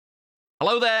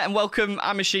Hello there and welcome.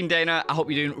 I'm Machine Dana. I hope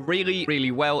you're doing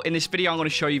really well. In this video, I'm going to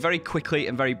show you very quickly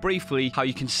and very briefly how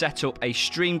you can set up a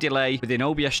stream delay within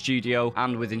OBS Studio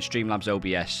and within Streamlabs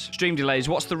OBS. Stream delays,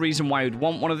 what's the reason why you'd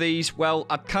want one of these? Well,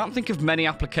 I can't think of many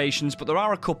applications, but there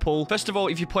are a couple. First of all,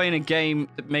 if you're playing a game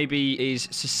that maybe is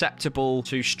susceptible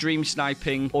to stream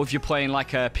sniping, or if you're playing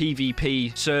like a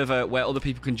PvP server where other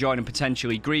people can join and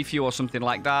potentially grief you or something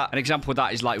like that. An example of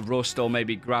that is like Rust or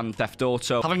maybe Grand Theft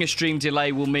Auto. Having a stream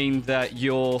delay will mean that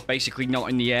you're basically not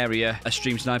in the area a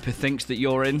stream sniper thinks that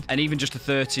you're in, and even just a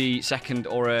 30-second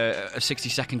or a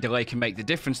 60-second delay can make the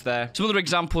difference there. Some other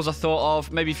examples I thought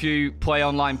of, maybe if you play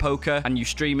online poker and you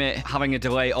stream it, having a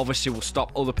delay obviously will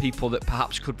stop other people that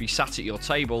perhaps could be sat at your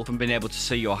table from being able to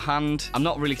see your hand. I'm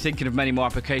not really thinking of many more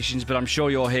applications, but I'm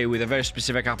sure you're here with a very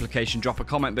specific application. Drop a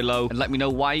comment below and let me know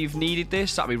why you've needed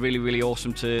this. That'd be really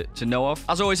awesome to know of.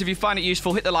 As always, if you find it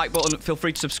useful, hit the like button, feel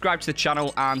free to subscribe to the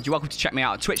channel, and you're welcome to check me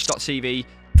out at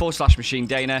twitch.tv/Machine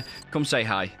Dana. Come say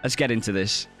hi. Let's get into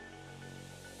this.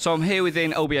 So I'm here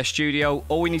within OBS Studio.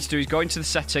 All we need to do is go into the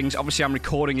settings. Obviously, I'm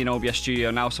recording in OBS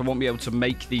Studio now, so I won't be able to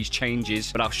make these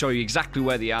changes, but I'll show you exactly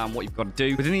where they are and what you've got to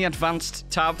do. Within the Advanced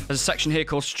tab, there's a section here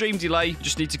called Stream Delay. You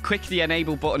just need to click the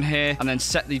Enable button here and then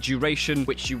set the duration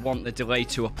which you want the delay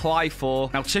to apply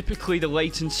for. Now, typically, the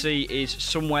latency is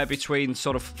somewhere between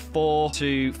sort of 4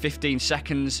 to 15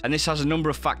 seconds, and this has a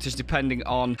number of factors depending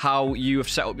on how you have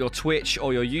set up your Twitch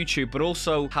or your YouTube, but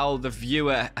also how the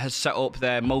viewer has set up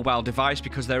their mobile device,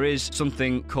 because there is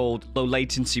something called low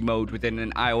latency mode within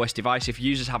an iOS device. If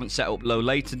users haven't set up low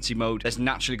latency mode, there's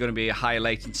naturally going to be a higher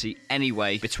latency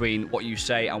anyway between what you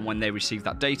say and when they receive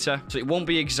that data. So it won't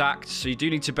be exact. So you do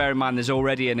need to bear in mind there's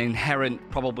already an inherent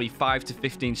probably 5 to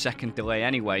 15 second delay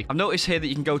anyway. I've noticed here that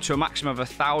you can go to a maximum of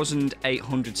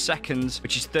 1,800 seconds,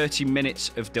 which is 30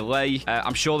 minutes of delay.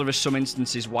 I'm sure there are some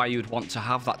instances why you would want to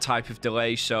have that type of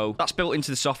delay. So that's built into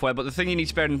the software. But the thing you need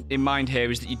to bear in mind here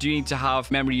is that you do need to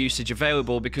have memory usage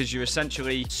available, because you're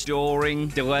essentially storing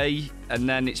delay and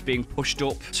then it's being pushed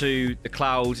up to the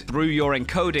cloud through your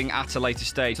encoding at a later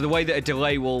stage. So the way that a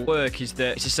delay will work is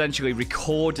that it's essentially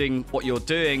recording what you're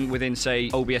doing within,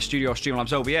 say, OBS Studio or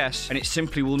Streamlabs OBS, and it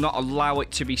simply will not allow it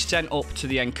to be sent up to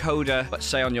the encoder, let's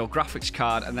say on your graphics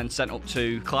card, and then sent up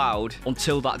to cloud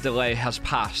until that delay has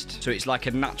passed. So it's like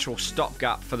a natural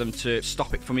stopgap for them to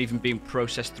stop it from even being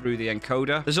processed through the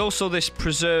encoder. There's also this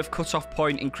preserve cutoff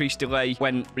point increased delay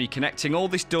when reconnecting. All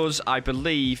this does, I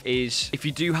believe, is if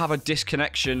you do have a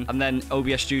disconnection and then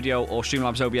OBS Studio or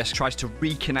Streamlabs OBS tries to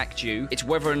reconnect you, it's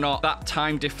whether or not that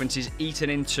time difference is eaten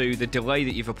into the delay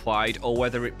that you've applied, or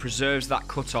whether it preserves that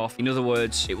cutoff. In other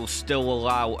words, it will still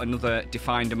allow another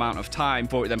defined amount of time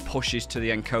before it then pushes to the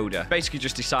encoder. Basically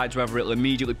just decides whether it'll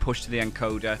immediately push to the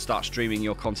encoder, start streaming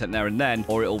your content there and then,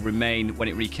 or it'll remain when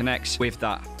it reconnects with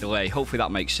that delay. Hopefully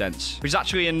that makes sense. There's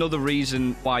actually another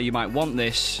reason why you might want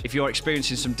this. If you're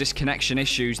experiencing some disconnection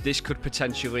issues, this could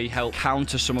potentially help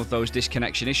counter some of those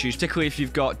disconnection issues, particularly if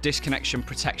you've got disconnection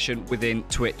protection within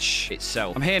Twitch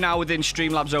itself. I'm here now within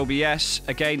Streamlabs OBS.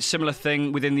 Again, similar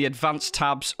thing within the advanced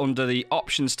tabs. Under the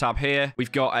options tab here,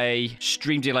 we've got a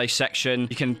stream delay section.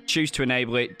 You can choose to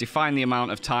enable it, define the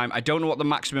amount of time. I don't know what the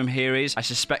maximum here is. I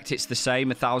suspect it's the same,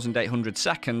 1,800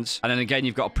 seconds. And then again,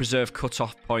 you've got a preserve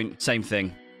cutoff point, same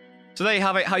thing. So there you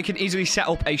have it, how you can easily set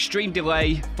up a stream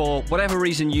delay for whatever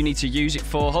reason you need to use it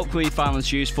for. Hopefully you found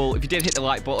this useful. If you did, hit the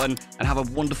like button and have a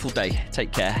wonderful day.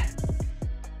 Take care.